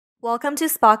Welcome to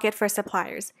Spocket for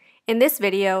Suppliers. In this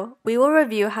video, we will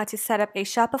review how to set up a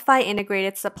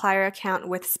Shopify-integrated supplier account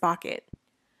with Spocket.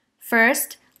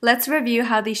 First, let's review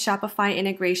how the Shopify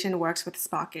integration works with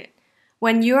Spocket.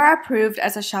 When you are approved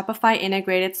as a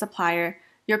Shopify-integrated supplier,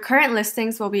 your current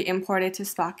listings will be imported to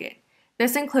Spocket.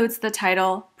 This includes the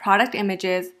title, product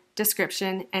images,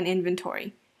 description, and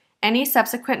inventory. Any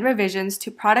subsequent revisions to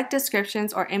product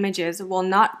descriptions or images will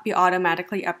not be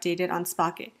automatically updated on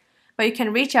Spocket, but you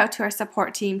can reach out to our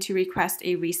support team to request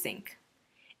a resync.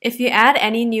 If you add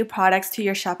any new products to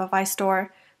your Shopify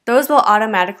store, those will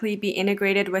automatically be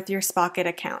integrated with your Spocket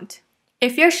account.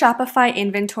 If your Shopify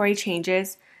inventory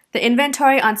changes, the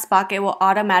inventory on Spocket will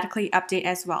automatically update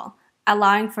as well,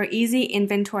 allowing for easy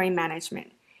inventory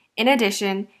management. In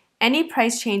addition, any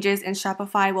price changes in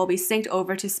Shopify will be synced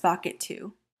over to Spocket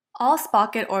too. All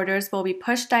Spocket orders will be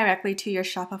pushed directly to your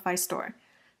Shopify store.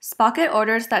 Spocket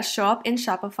orders that show up in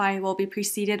Shopify will be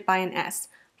preceded by an S.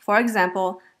 For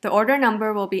example, the order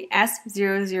number will be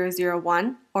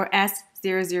S0001 or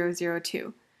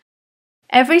S0002.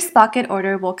 Every Spocket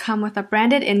order will come with a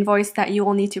branded invoice that you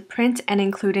will need to print and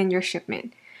include in your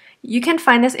shipment. You can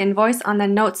find this invoice on the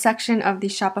Notes section of the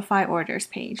Shopify Orders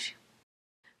page.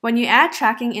 When you add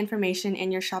tracking information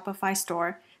in your Shopify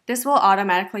store, this will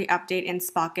automatically update in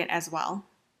Spocket as well.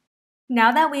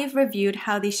 Now that we've reviewed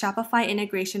how the Shopify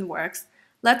integration works,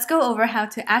 let's go over how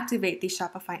to activate the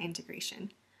Shopify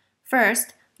integration.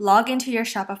 First, log into your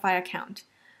Shopify account.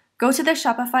 Go to the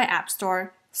Shopify App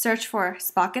Store, search for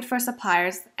Spocket for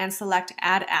Suppliers, and select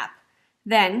Add App.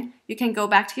 Then, you can go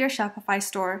back to your Shopify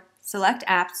store, select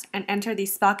Apps, and enter the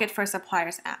Spocket for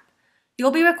Suppliers app.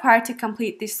 You'll be required to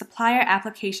complete the supplier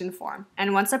application form,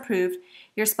 and once approved,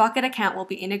 your Spocket account will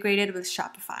be integrated with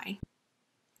Shopify.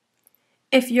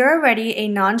 If you're already a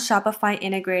non-Shopify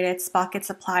integrated Spocket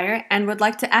supplier and would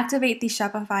like to activate the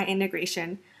Shopify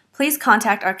integration, please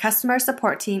contact our customer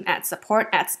support team at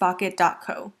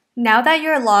support@spocket.co. Now that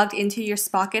you're logged into your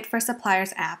Spocket for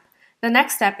Suppliers app, the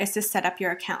next step is to set up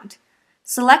your account.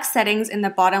 Select Settings in the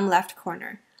bottom left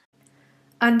corner.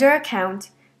 Under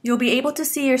Account, you'll be able to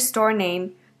see your store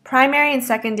name, primary and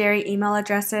secondary email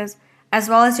addresses, as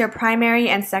well as your primary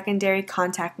and secondary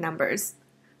contact numbers.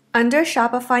 Under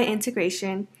Shopify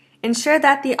integration, ensure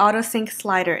that the AutoSync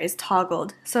slider is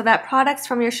toggled so that products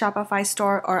from your Shopify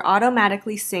store are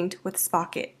automatically synced with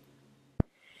Spocket.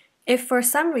 If for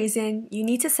some reason you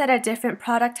need to set a different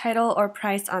product title or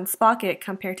price on Spocket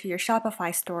compared to your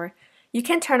Shopify store, you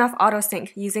can turn off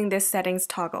AutoSync using this settings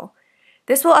toggle.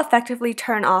 This will effectively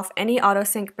turn off any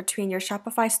AutoSync between your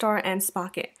Shopify store and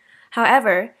Spocket.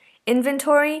 However,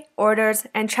 inventory, orders,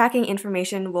 and tracking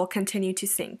information will continue to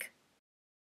sync.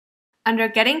 Under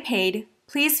Getting Paid,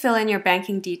 please fill in your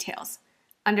banking details.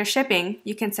 Under Shipping,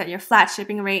 you can set your flat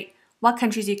shipping rate, what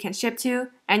countries you can ship to,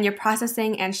 and your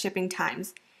processing and shipping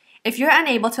times. If you're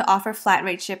unable to offer flat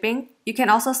rate shipping, you can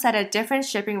also set a different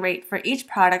shipping rate for each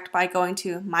product by going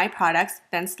to My Products,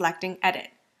 then selecting Edit.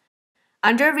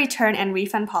 Under Return and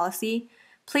Refund Policy,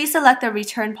 please select the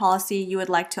return policy you would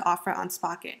like to offer on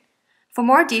Spocket. For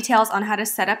more details on how to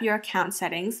set up your account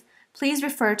settings, please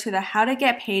refer to the How to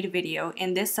Get Paid video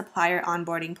in this supplier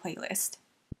onboarding playlist.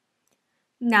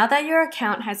 Now that your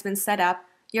account has been set up,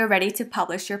 you're ready to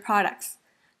publish your products.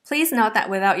 Please note that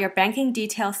without your banking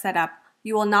details set up,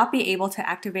 you will not be able to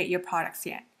activate your products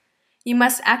yet. You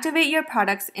must activate your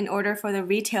products in order for the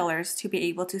retailers to be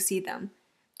able to see them.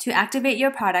 To activate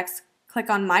your products, click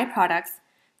on My Products,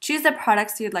 choose the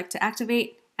products you'd like to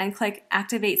activate, and click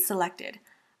Activate Selected.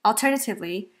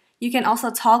 Alternatively, you can also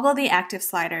toggle the active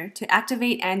slider to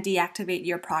activate and deactivate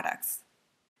your products.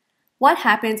 What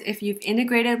happens if you've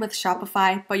integrated with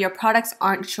Shopify but your products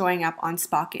aren't showing up on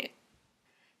Spocket?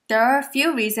 There are a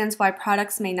few reasons why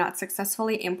products may not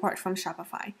successfully import from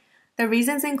Shopify. The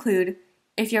reasons include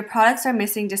if your products are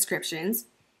missing descriptions,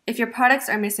 if your products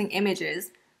are missing images,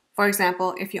 for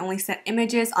example, if you only set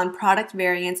images on product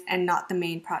variants and not the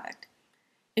main product,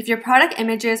 if your product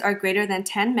images are greater than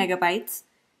 10 megabytes,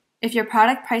 if your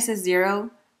product price is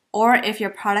 0, or if your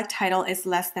product title is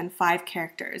less than 5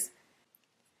 characters.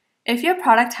 If your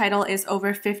product title is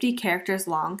over 50 characters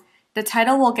long, the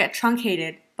title will get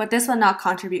truncated, but this will not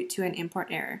contribute to an import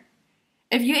error.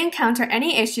 If you encounter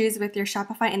any issues with your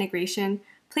Shopify integration,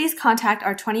 please contact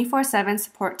our 24/7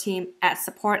 support team at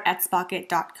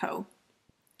support@spocket.co.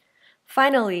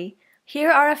 Finally,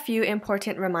 here are a few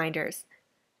important reminders.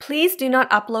 Please do not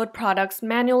upload products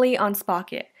manually on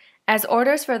Spocket, as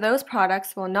orders for those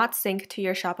products will not sync to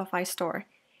your Shopify store.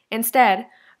 Instead,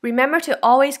 remember to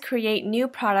always create new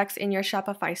products in your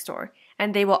Shopify store,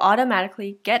 and they will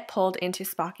automatically get pulled into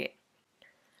Spocket.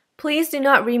 Please do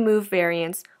not remove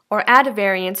variants or add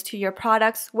variants to your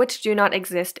products which do not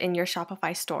exist in your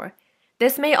Shopify store.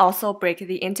 This may also break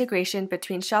the integration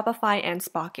between Shopify and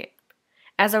Spocket.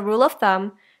 As a rule of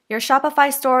thumb, your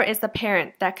Shopify store is the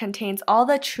parent that contains all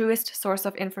the truest source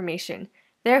of information.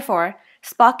 Therefore,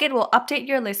 Spocket will update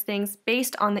your listings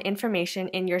based on the information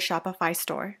in your Shopify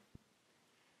store.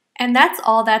 And that's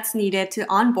all that's needed to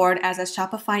onboard as a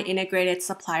Shopify integrated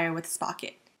supplier with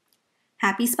Spocket.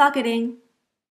 Happy Spocketing!